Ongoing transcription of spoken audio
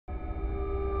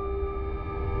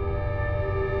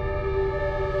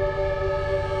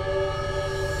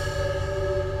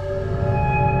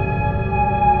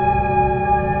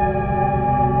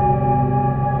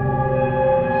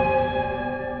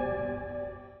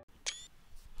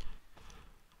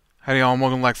Howdy y'all, and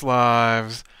welcome to Lex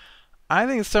Lives. I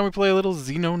think it's time we play a little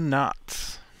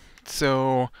Xenonauts.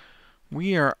 So,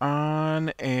 we are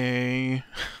on a,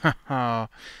 a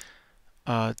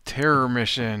terror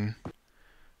mission.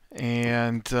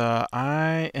 And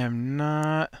I am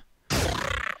not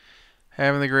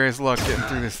having the greatest luck getting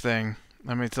through this thing.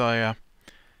 Let me tell ya.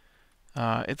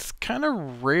 It's kind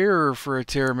of rare for a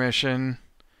terror mission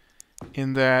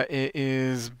in that it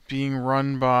is being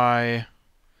run by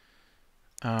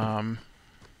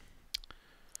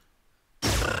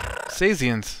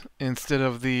Sasians instead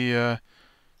of the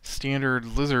standard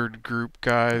lizard group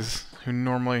guys who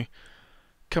normally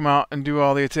come out and do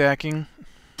all the attacking.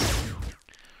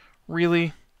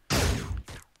 Really?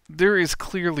 There is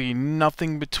clearly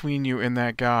nothing between you and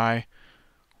that guy.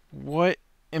 What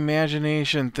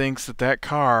imagination thinks that that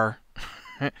car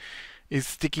is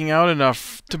sticking out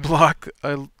enough to block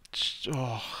a...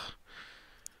 Oh,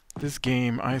 this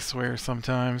game, I swear,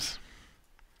 sometimes.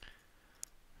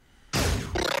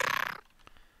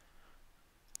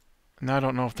 Now I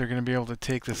don't know if they're going to be able to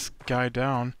take this guy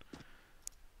down.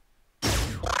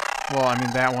 Well, I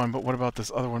mean that one, but what about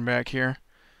this other one back here?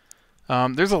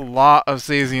 There's a lot of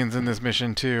Sasians in this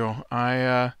mission too.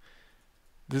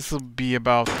 This will be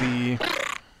about the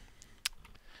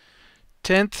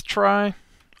 10th try.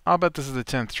 I'll bet this is the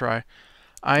 10th try.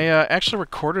 I actually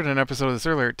recorded an episode of this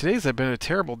earlier. Today's been a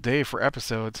terrible day for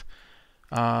episodes.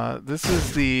 This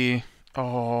is the...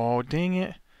 Oh, dang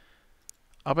it.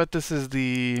 I'll bet this is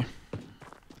the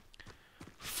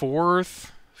 4th,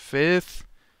 5th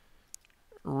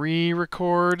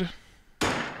re-record.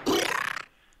 Well,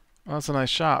 that's a nice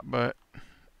shot, but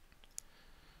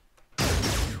you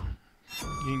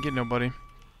didn't get nobody.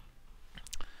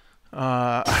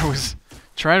 I was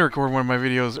trying to record one of my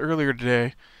videos earlier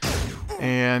today,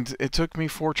 and it took me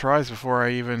 4 tries before I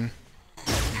even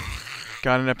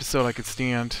got an episode I could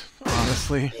stand,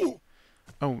 honestly.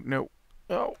 Oh, no.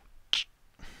 Oh.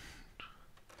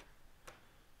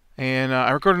 And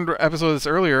I recorded an episode of this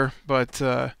earlier, but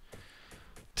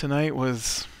tonight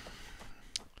was...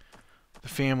 the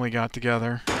family got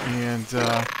together, and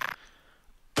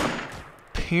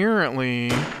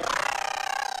apparently...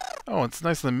 Oh, it's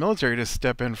nice of the military to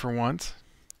step in for once.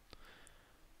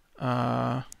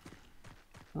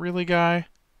 Really, guy?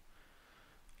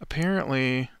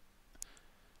 Apparently,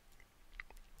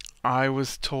 I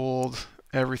was told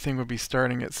everything would be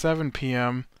starting at 7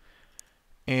 p.m.,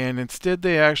 and instead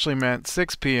they actually meant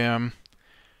 6 p.m.,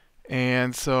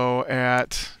 and so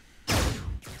at...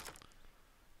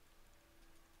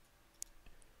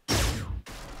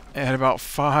 At about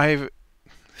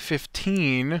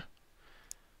 5:15,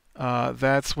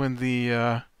 that's when the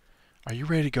 "Are you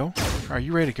ready to go? Are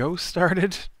you ready to go?"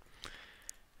 started.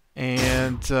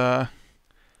 And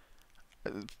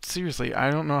seriously,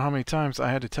 I don't know how many times I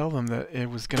had to tell them that it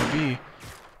was going to be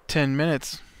 10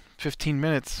 minutes, 15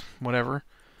 minutes, whatever,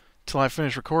 till I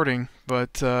finished recording.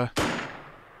 But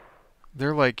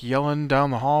they're like yelling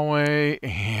down the hallway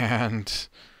and,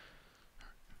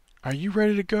 "Are you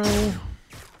ready to go?"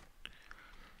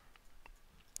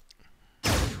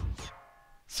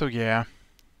 So yeah.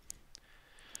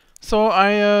 So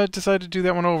I decided to do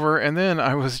that one over, and then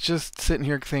I was just sitting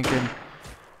here thinking,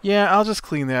 yeah, I'll just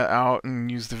clean that out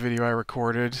and use the video I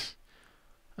recorded.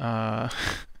 I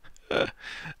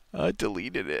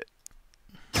deleted it.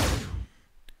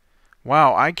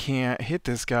 Wow, I can't hit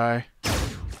this guy.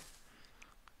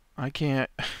 I can't.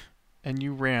 And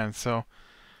you ran, so...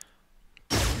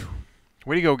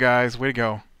 Way to go, guys. Way to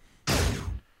go.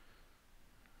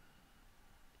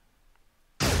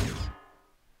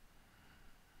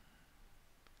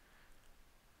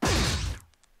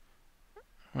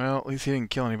 Well, at least he didn't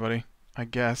kill anybody, I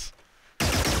guess.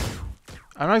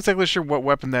 I'm not exactly sure what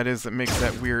weapon that is that makes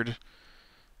that weird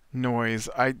noise.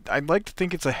 I'd like to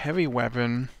think it's a heavy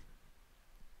weapon,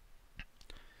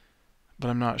 but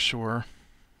I'm not sure.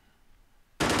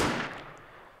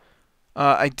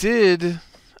 I'm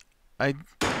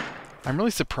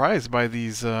really surprised by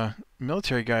these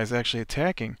military guys actually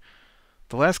attacking.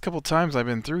 The last couple times I've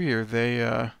been through here,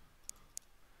 they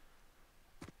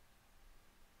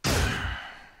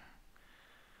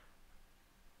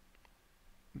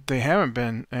haven't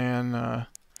been, and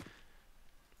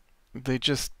they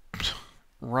just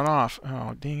run off.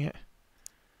 Oh, dang it.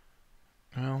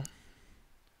 Well,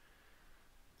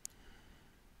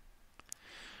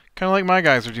 kind of like my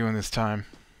guys are doing this time.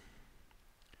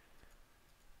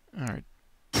 Alright.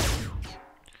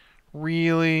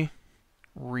 Really?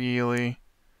 Really?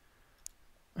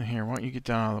 Here, why don't you get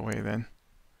down out of the way then?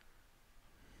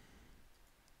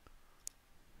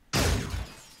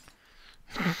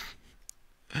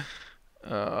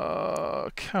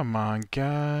 Okay. Come on,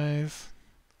 guys.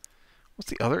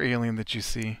 What's the other alien that you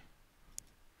see?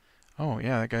 Oh,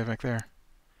 yeah, that guy back there.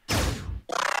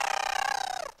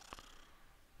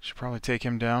 Should probably take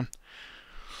him down.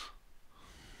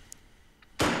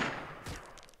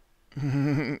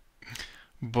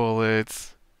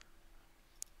 Bullets.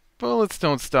 Bullets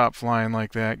don't stop flying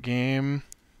like that, game.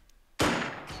 I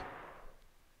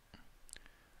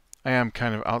am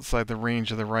kind of outside the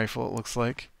range of the rifle, it looks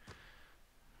like.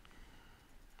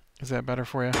 Is that better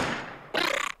for you?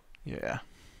 Yeah.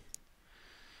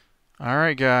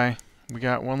 Alright, guy. We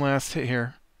got one last hit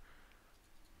here.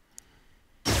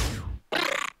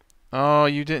 Oh,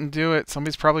 you didn't do it.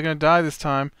 Somebody's probably going to die this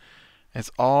time.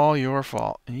 It's all your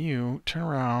fault. And you turn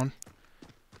around,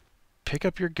 pick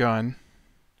up your gun,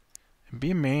 and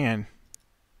be a man.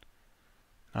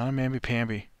 Not a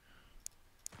mamby-pamby.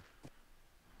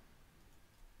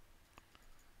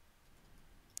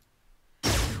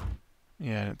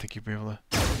 Yeah, I didn't think you'd be able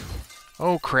to...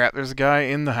 Oh, crap. There's a guy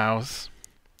in the house.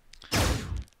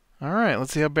 Alright,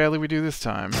 let's see how badly we do this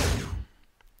time.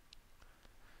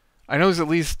 I know there's at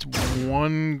least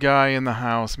one guy in the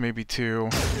house, maybe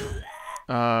two.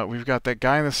 We've got that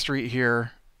guy in the street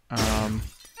here.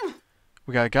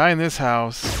 We got a guy in this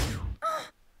house.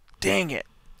 Dang it!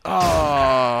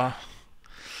 Oh,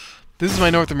 this is my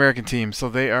North American team, so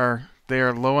they are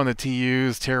low on the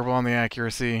TUs, terrible on the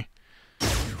accuracy.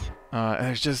 And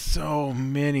there's just so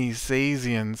many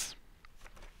Xasians.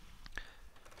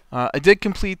 I did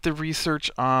complete the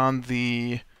research on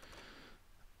the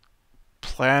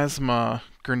plasma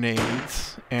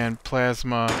grenades and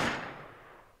plasma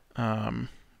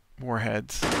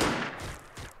warheads.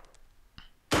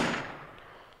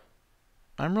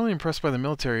 I'm really impressed by the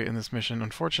military in this mission.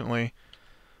 Unfortunately,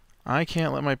 I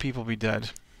can't let my people be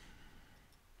dead.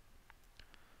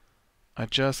 I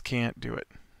just can't do it.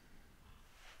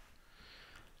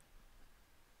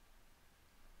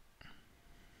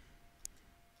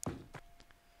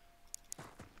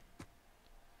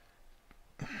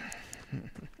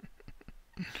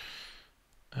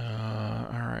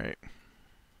 Alright.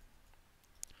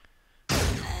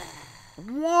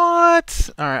 What?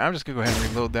 Alright, I'm just gonna go ahead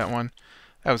and reload that one.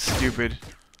 That was stupid.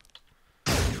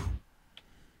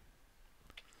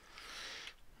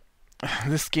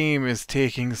 This game is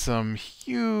taking some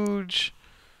huge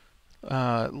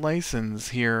license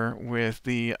here with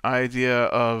the idea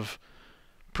of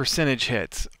percentage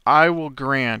hits. I will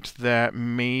grant that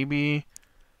maybe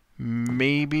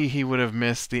he would have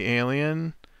missed the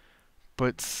alien,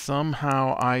 but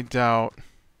somehow I doubt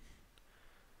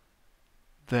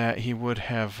that he would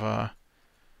have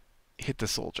hit the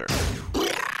soldier.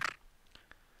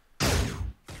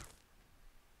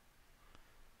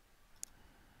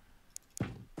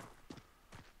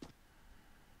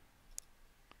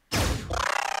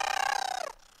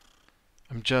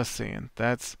 I'm just saying,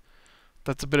 that's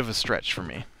a bit of a stretch for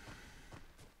me.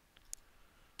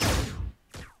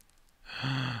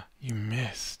 You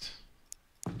missed.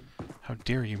 How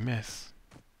dare you miss?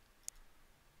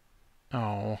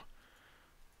 Oh.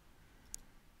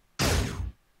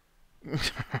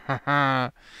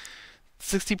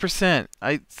 60%.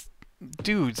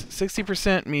 Dudes,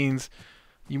 60% means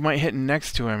you might hit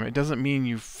next to him. It doesn't mean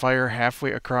you fire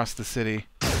halfway across the city.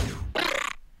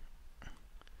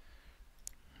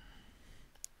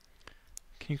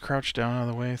 Can you crouch down out of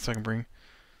the way so I can bring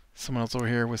someone else over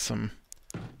here with some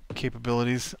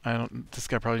capabilities? This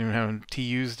guy probably didn't even have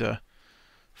TUs to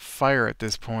fire at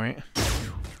this point.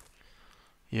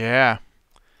 Yeah.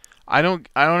 I don't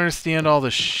understand all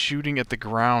the shooting at the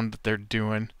ground that they're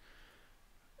doing.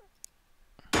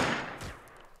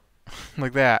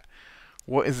 Like that.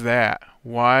 What is that?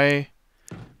 Why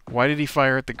did he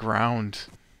fire at the ground?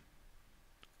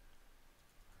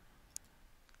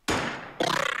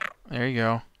 There you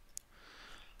go.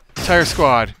 Entire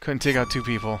squad couldn't take out 2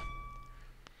 people.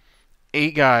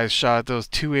 8 guys shot at those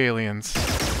 2 aliens.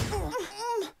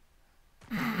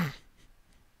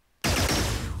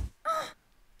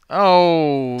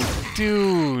 Oh,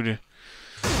 dude.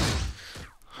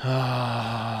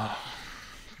 Yeah,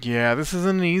 this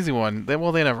isn't an easy one.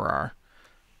 Well, they never are.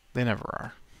 They never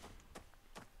are.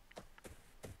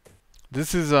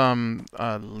 This is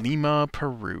Lima,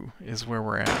 Peru is where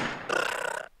we're at.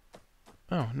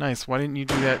 Oh, nice. Why didn't you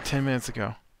do that 10 minutes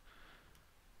ago?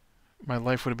 My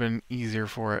life would have been easier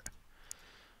for it.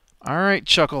 Alright,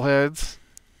 chuckleheads.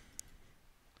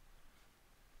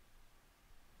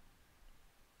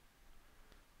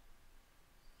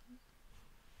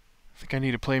 I think I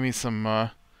need to play me some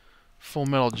Full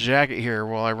Metal Jacket here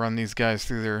while I run these guys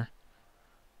through their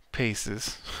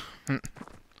paces.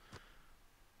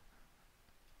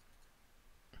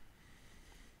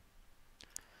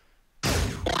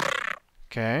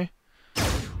 Okay.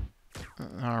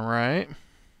 Alright.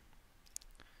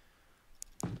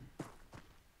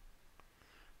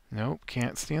 Nope,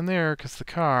 can't stand there because the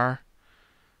car.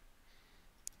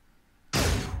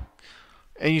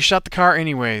 And you shot the car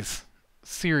anyways.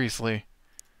 Seriously.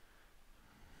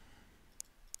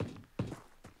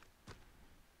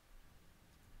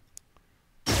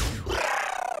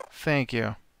 Thank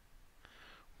you.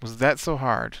 Was that so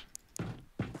hard?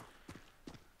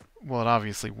 Well, it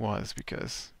obviously was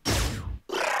because...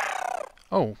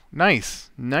 Oh, nice.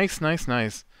 Nice, nice,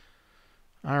 nice.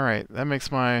 Alright, that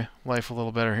makes my life a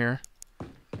little better here.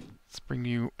 Let's bring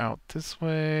you out this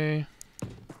way.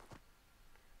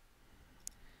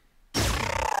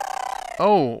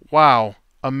 Oh, wow.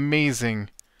 Amazing.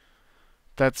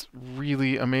 That's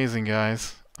really amazing,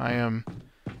 guys. I am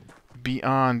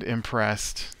beyond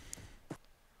impressed.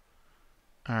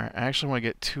 Alright, I actually want to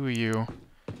get 2 of you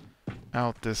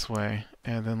out this way.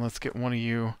 And then let's get 1 of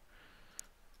you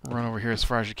run over here as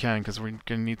far as you can, because we're going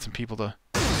to need some people to...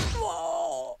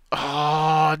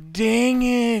 Oh, dang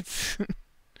it!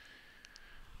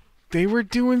 They were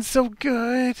doing so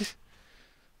good!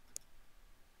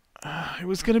 It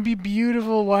was going to be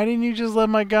beautiful. Why didn't you just let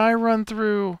my guy run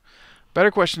through?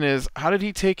 Better question is, how did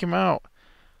he take him out?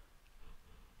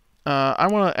 I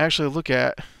want to actually look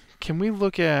at... Can we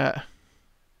look at...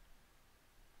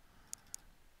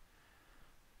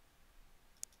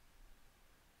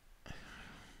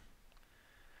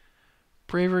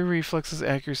 Bravery, reflexes,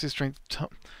 accuracy, strength...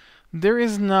 There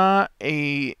is not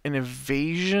an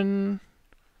evasion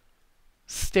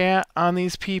stat on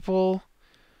these people.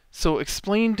 So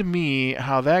explain to me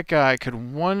how that guy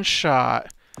could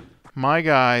one-shot my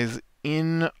guys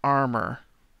in armor.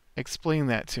 Explain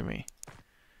that to me.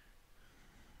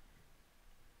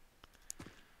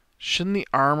 Shouldn't the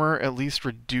armor at least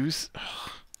reduce...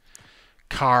 Ugh.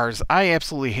 Cars. I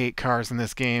absolutely hate cars in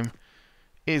this game.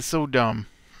 It is so dumb.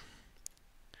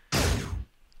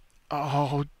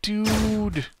 Oh,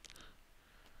 dude.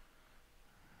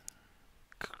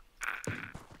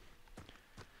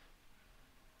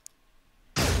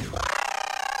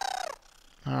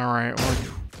 Alright, well,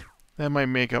 that might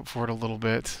make up for it a little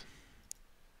bit.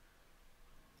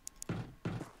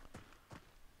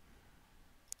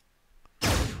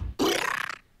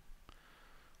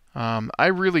 I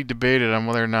really debated on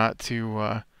whether or not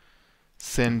to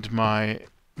send my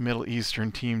Middle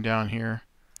Eastern team down here.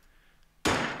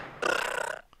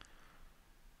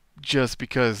 Just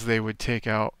because they would take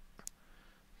out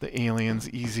the aliens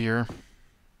easier.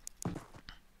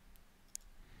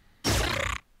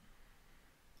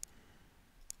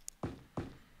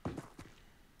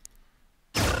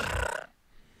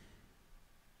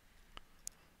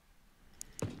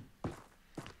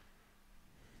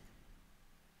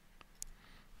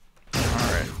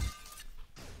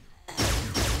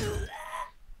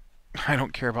 I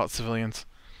don't care about civilians.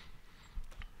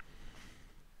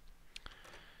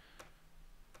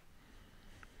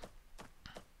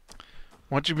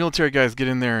 Why don't you military guys get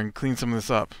in there and clean some of this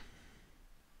up?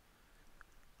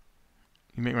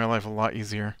 You make my life a lot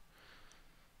easier.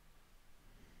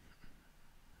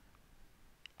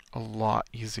 A lot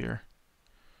easier.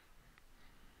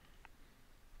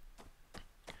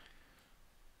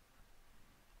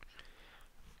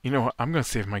 You know what? I'm going to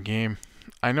save my game.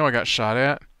 I know I got shot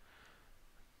at,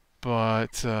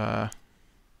 but I'm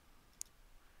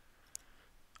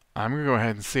going to go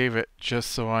ahead and save it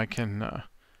just so I can...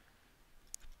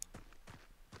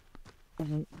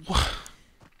 I'm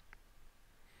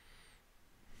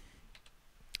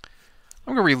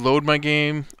going to reload my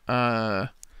game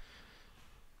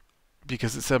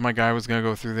because it said my guy was going to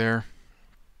go through there.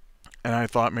 And I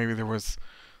thought maybe there was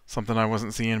something I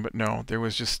wasn't seeing, but no, there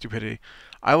was just stupidity.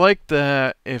 I like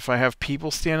that if I have people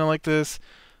standing like this,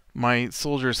 my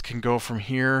soldiers can go from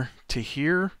here to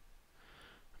here.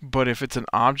 But if it's an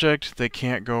object, they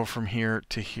can't go from here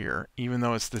to here, even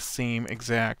though it's the same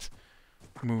exact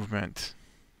movement.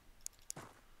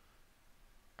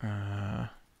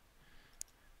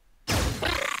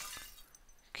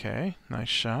 Okay, nice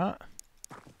shot.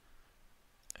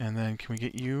 And then can we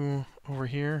get you over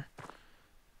here?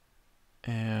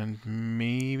 And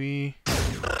maybe...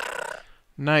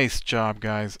 Nice job,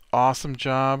 guys. Awesome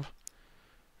job.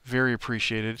 Very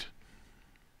appreciated.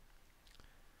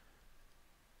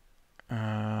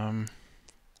 And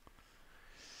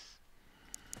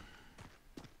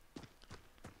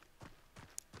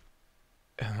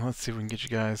let's see if we can get you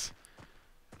guys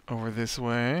over this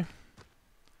way.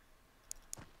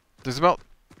 There's about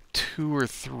 2 or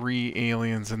 3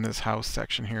 aliens in this house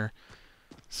section here,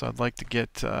 so I'd like to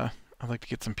get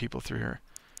some people through here.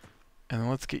 And then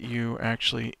let's get you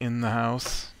actually in the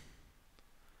house.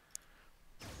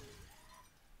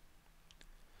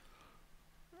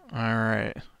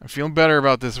 Alright. I'm feeling better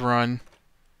about this run.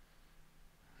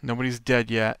 Nobody's dead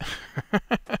yet.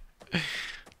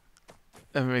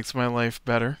 That makes my life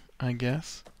better, I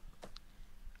guess.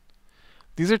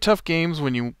 These are tough games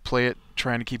when you play it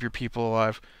trying to keep your people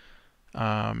alive.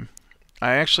 I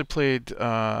actually played,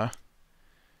 what's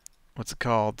it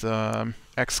called?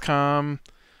 XCOM.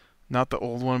 Not the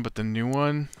old one, but the new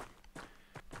one.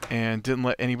 And didn't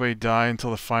let anybody die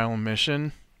until the final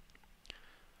mission.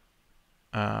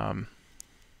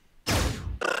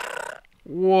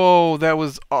 Whoa, that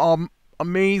was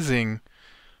amazing.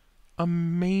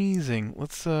 Amazing.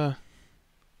 Let's, nope,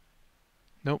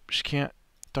 she can't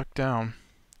duck down.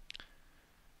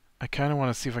 I kind of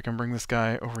want to see if I can bring this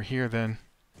guy over here then.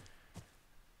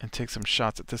 And take some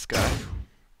shots at this guy.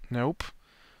 Nope.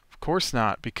 Of course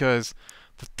not, because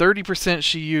the 30%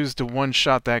 she used to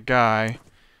one-shot that guy,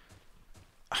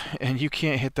 and you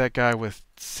can't hit that guy with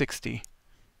 60.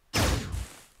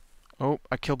 Oh,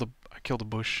 I killed a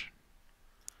bush.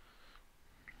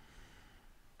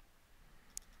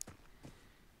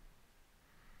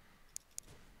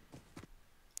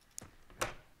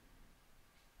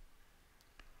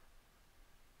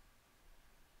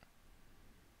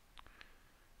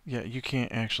 Yeah, you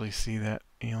can't actually see that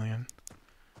alien.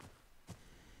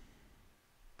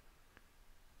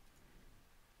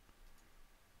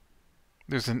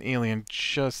 There's an alien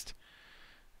just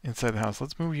inside the house.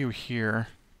 Let's move you here.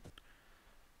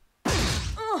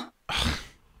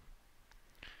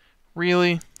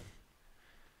 Really?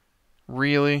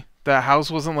 Really? That house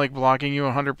wasn't like blocking you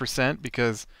 100%?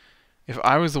 Because if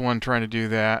I was the one trying to do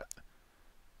that,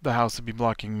 the house would be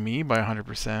blocking me by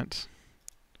 100%.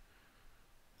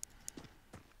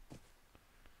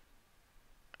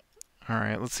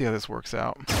 Alright, let's see how this works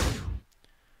out.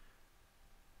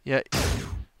 Yeah,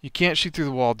 you can't shoot through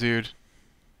the wall, dude.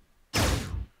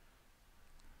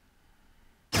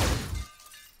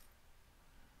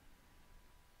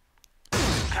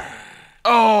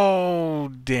 Oh,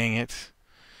 dang it.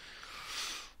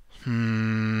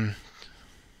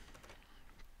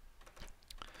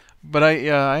 But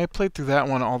I played through that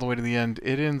one all the way to the end.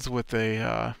 It ends with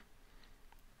a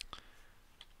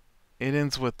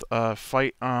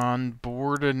fight on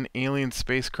board an alien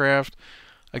spacecraft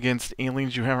against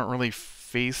aliens you haven't really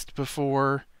faced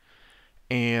before,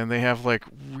 and they have like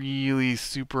really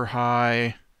super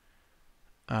high.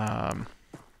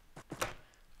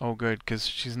 Oh, good, because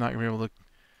she's not gonna be able to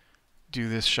do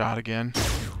this shot again.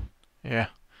 Yeah,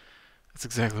 that's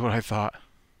exactly what I thought.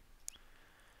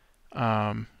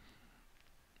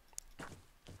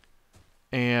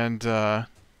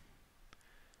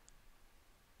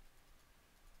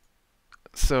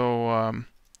 So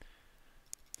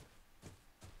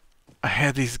I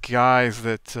had these guys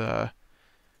that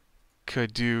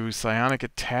could do psionic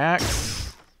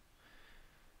attacks,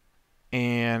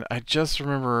 and I just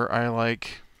remember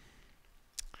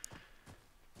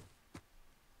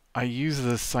I use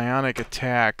the psionic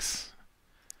attacks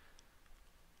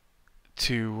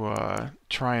to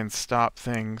try and stop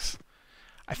things.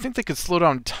 I think they could slow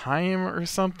down time or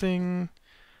something.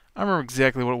 I don't remember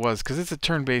exactly what it was, because it's a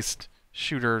turn-based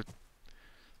shooter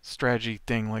strategy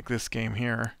thing like this game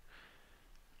here.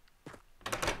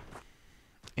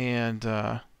 And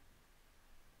there,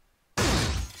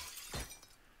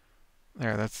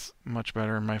 that's much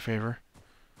better in my favor.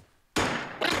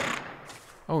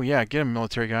 Oh yeah, get him,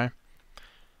 military guy.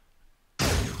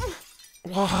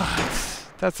 What?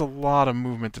 That's a lot of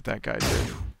movement that guy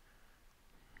did.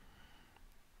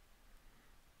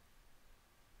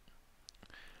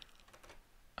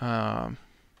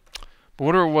 But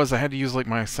whatever it was, I had to use like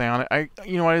my psionic.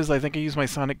 You know what it is? I think I used my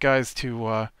psionic guys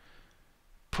to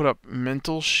put up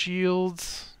mental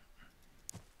shields,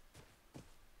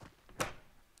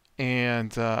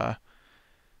 and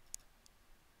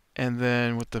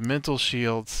then with the mental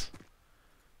shields,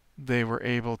 they were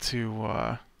able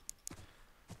to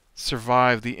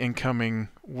survive the incoming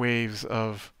waves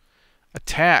of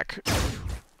attack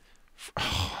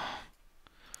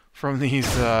from these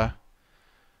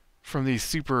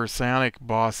super psionic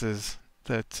bosses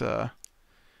that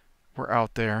were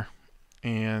out there.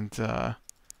 And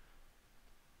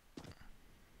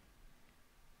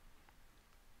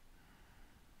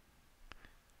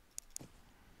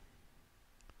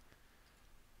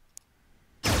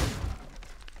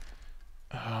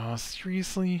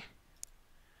seriously?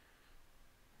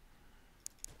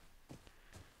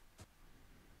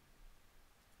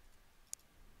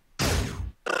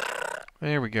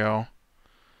 There we go.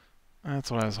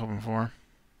 That's what I was hoping for.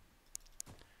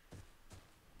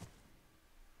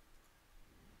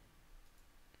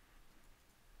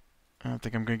 I don't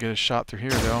think I'm going to get a shot through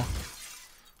here, though.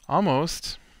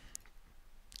 Almost.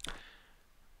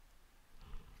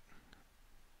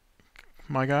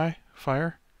 my guy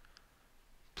fire.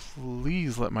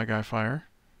 Please let my guy fire.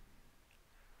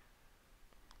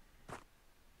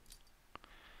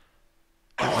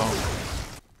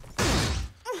 Uh-oh.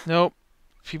 Nope.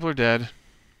 People are dead.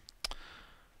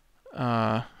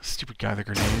 Stupid guy, the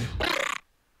grenade.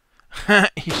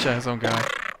 He shot his own guy.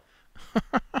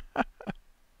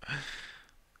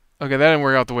 Okay, that didn't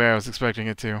work out the way I was expecting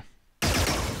it to.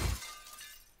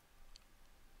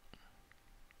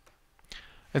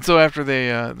 And so after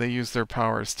they used their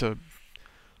powers to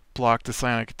block the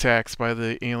psionic attacks by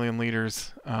the alien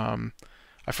leaders, I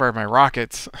fired my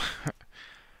rockets,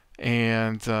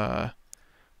 and the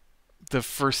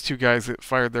first two guys that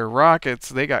fired their rockets,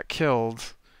 they got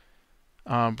killed.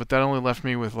 But that only left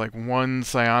me with like one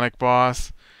psionic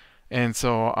boss, and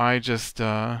so I just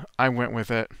I went with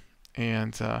it,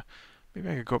 and maybe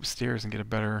I could go upstairs and get a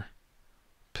better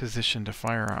position to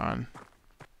fire on.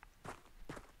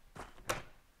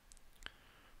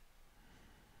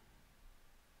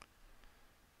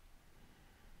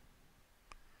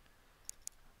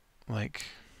 Like,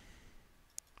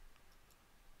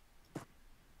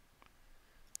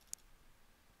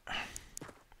 if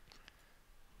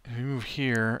you move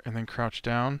here and then crouch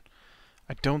down,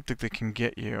 I don't think they can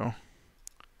get you.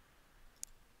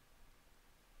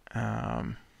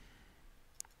 And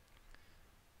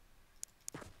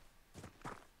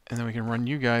then we can run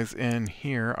you guys in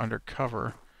here under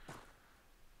cover.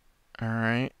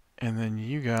 Alright, and then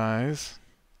you guys...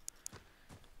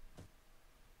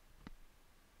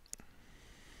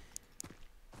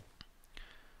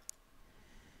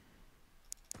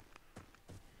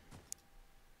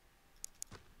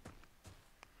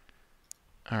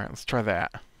 Alright, let's try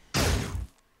that.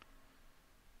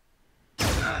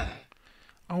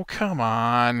 Oh, come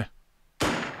on!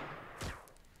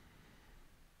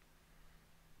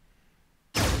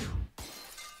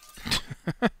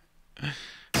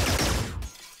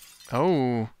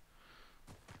 Oh.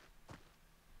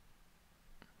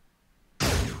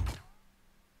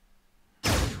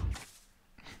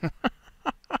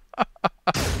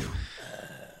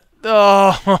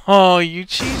 Oh, you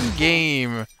cheating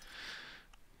game.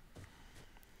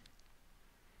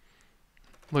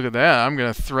 Look at that. I'm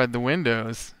going to thread the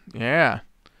windows. Yeah.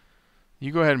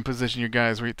 You go ahead and position your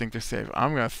guys where you think they're safe.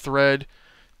 I'm going to thread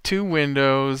 2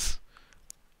 windows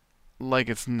like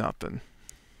it's nothing.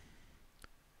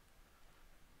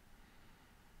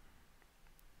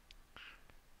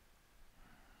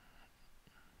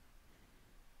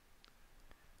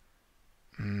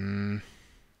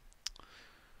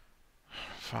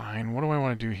 Fine. What do I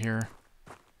want to do here?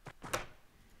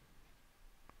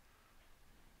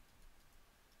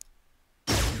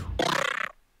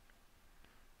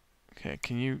 Okay,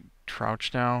 can you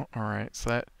crouch now? Alright,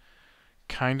 so that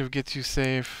kind of gets you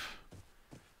safe.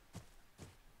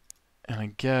 And I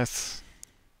guess...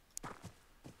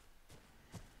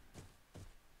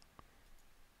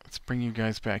 let's bring you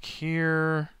guys back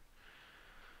here.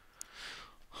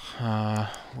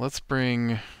 Let's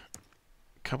bring a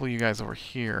couple of you guys over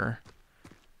here.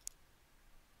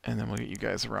 And then we'll get you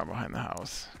guys around behind the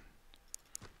house.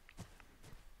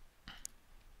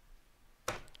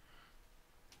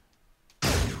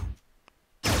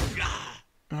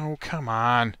 Oh, come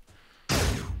on.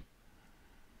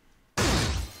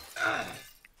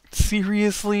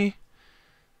 Seriously?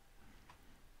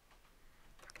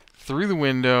 Through the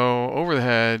window, over the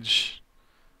hedge,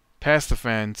 past the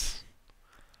fence,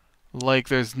 like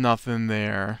there's nothing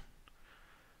there.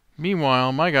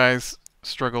 Meanwhile, my guys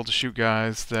struggle to shoot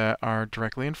guys that are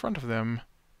directly in front of them.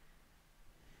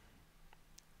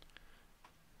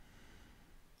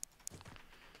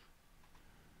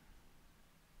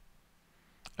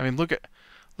 I mean, look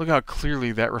how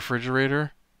clearly that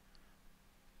refrigerator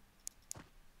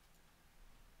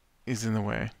is in the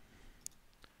way.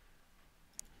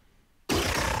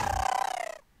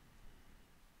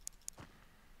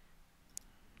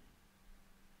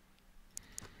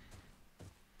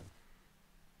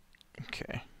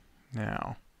 Okay,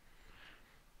 now.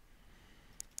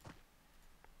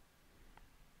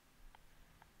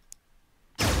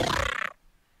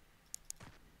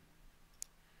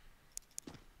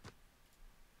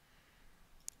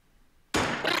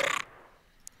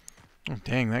 Oh,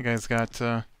 dang, that guy's got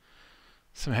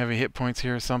some heavy hit points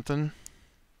here or something.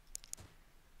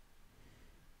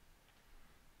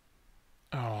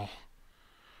 Oh.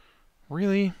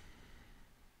 Really?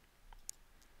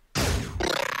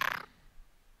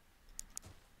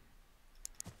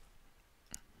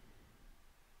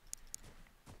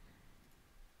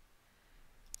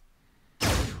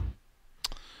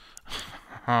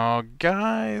 Oh,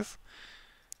 guys.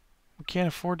 We can't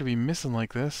afford to be missing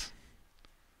like this.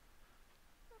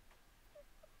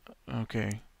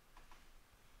 Okay.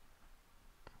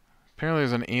 Apparently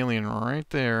there's an alien right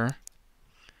there.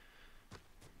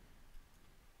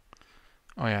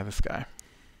 Oh yeah, this guy.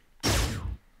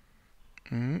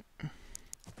 We'll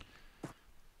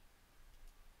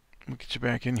get you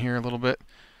back in here a little bit.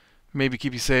 Maybe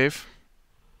keep you safe.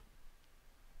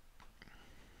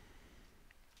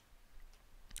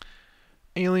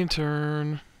 Alien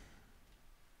turn.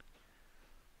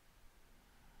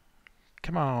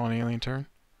 Come on, alien turn.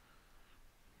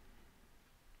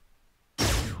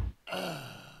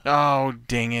 Oh,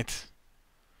 dang it.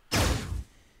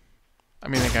 I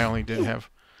mean, that guy only did have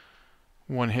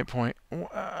one hit point.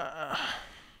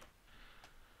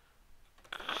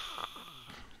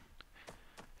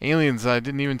 Aliens I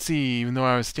didn't even see, even though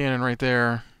I was standing right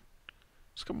there.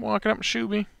 Just come walking up and shoot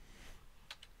me.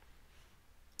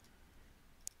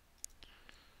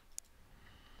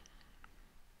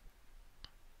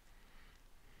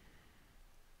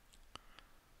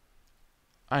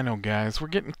 I know, guys. We're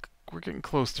getting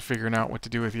close to figuring out what to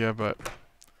do with you, but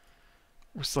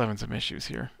we're still having some issues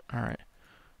here. All right,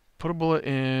 put a bullet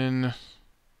in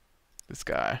this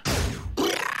guy.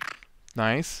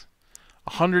 Nice.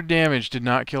 100 damage did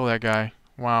not kill that guy.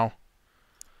 Wow.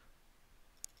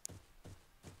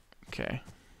 Okay.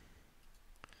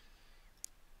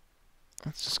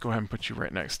 Let's just go ahead and put you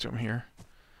right next to him here.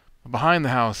 Behind the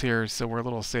house here, so we're a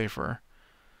little safer.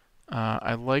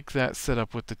 I like that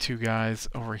setup with the two guys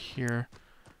over here.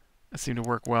 That seemed to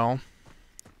work well.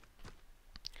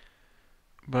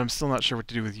 But I'm still not sure what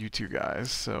to do with you two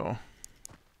guys, so...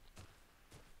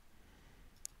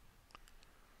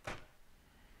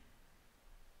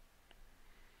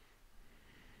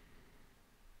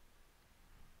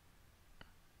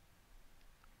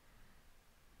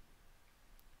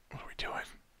 What are we doing?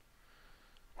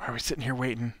 Why are we sitting here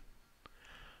waiting?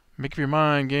 Make up your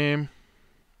mind, game.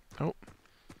 Oh.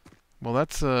 Well,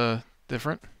 that's,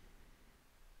 different.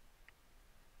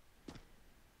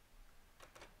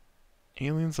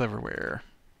 Aliens everywhere.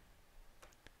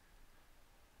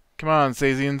 Come on,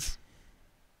 Sazians.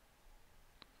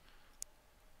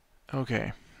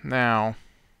 Okay, now...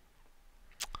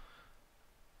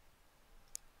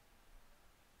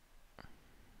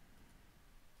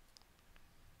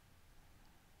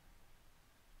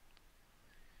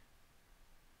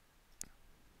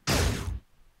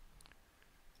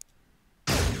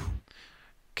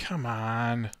 Come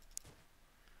on.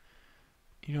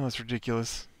 You know that's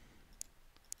ridiculous.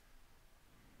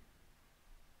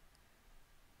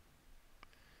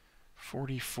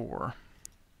 $44.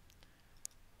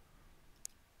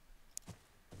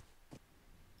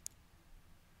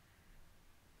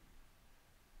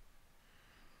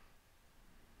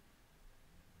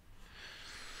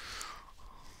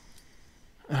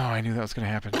 Oh, I knew that was going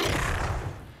to happen.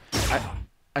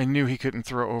 I knew he couldn't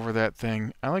throw over that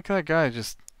thing. I like that guy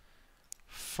just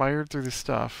fired through the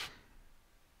stuff.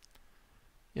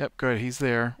 Yep, good. He's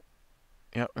there.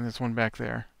 Yep, and there's one back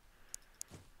there.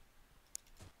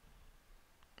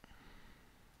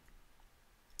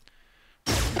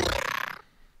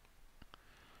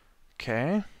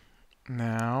 Okay.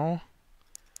 Now...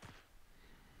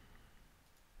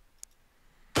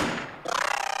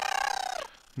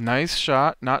 Nice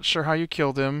shot. Not sure how you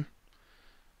killed him.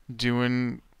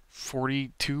 Doing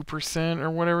 42% or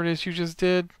whatever it is you just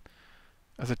did.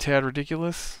 That's a tad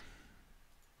ridiculous.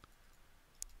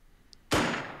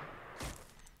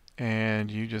 And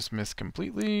you just missed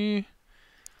completely.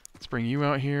 Let's bring you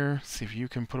out here. See if you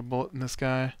can put a bullet in this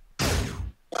guy.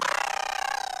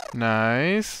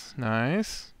 Nice.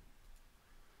 Nice.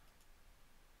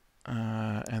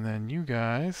 And then you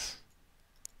guys.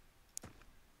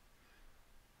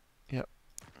 Yep.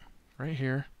 Right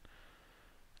here.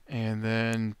 And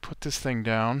then put this thing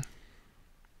down.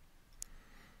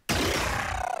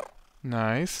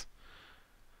 Nice.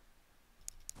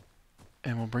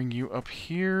 And we'll bring you up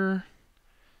here.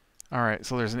 Alright,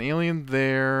 so there's an alien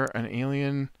there, an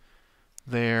alien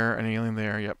there, an alien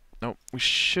there. Yep. Nope. We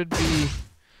should be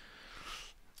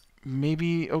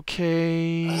maybe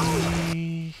okay.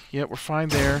 Yep, we're fine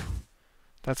there.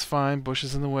 That's fine. Bush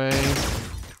is in the way.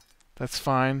 That's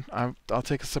fine. I'll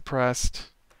take a suppressed.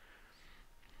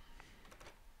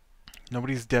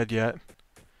 Nobody's dead yet.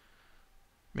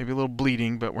 Maybe a little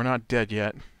bleeding, but we're not dead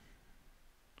yet.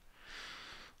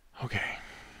 Okay.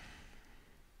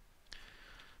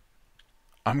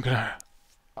 I'm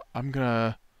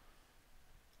gonna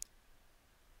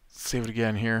save it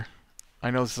again here. I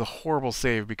know this is a horrible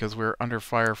save because we're under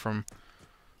fire from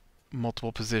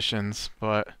multiple positions,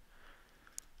 but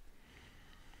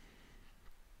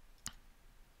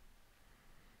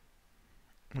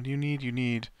what do you need? You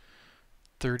need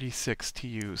 36 to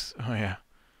use. Oh, yeah.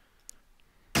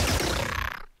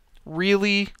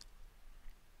 Really?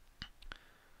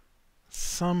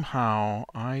 Somehow,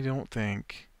 I don't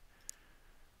think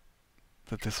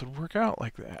that this would work out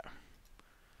like that.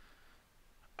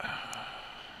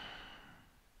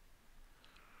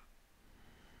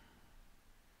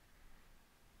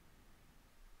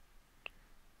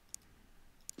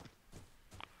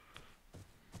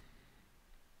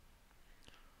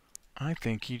 I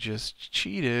think he just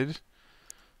cheated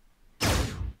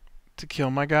to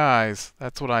kill my guys.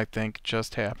 That's what I think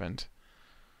just happened.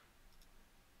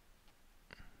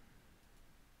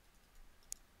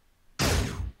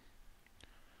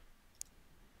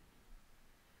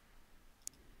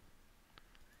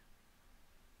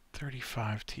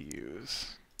 $35 to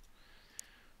use.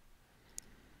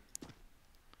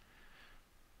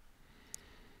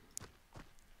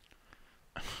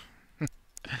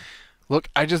 Look,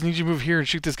 I just need you to move here and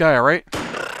shoot this guy, alright?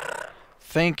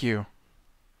 Thank you.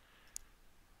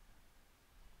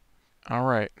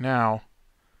 Alright, now.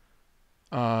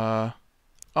 Oh,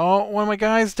 one of my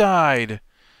guys died.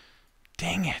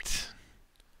 Dang it.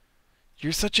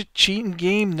 You're such a cheating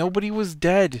game. Nobody was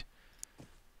dead.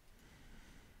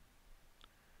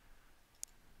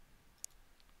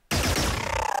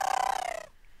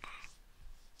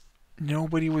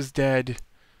 Nobody was dead.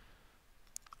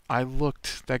 I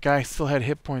looked. That guy still had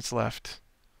hit points left.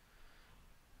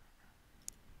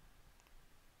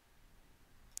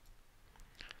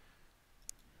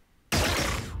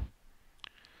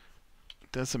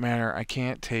 Doesn't matter. I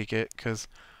can't take it because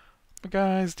my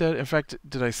guy's dead. In fact,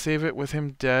 did I save it with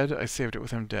him dead? I saved it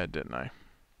with him dead, didn't I?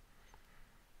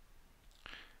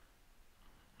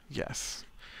 Yes.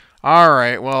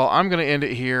 Alright, well, I'm going to end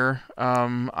it here.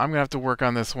 I'm going to have to work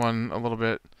on this one a little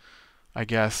bit, I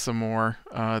guess, some more.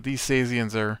 These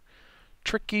Sasians are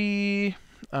tricky.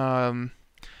 Well,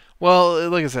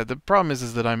 like I said, the problem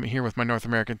is that I'm here with my North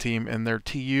American team, and their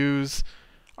TUs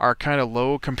are kind of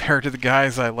low compared to the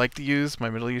guys I like to use, my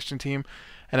Middle Eastern team.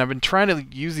 And I've been trying to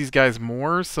use these guys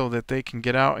more so that they can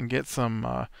get out and get some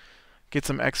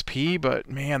XP, but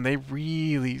man, they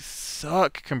really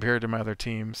suck compared to my other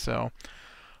teams. So,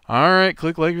 alright,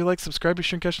 click like if you like, subscribe, be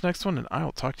sure and catch the next one, and I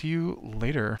will talk to you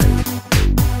later.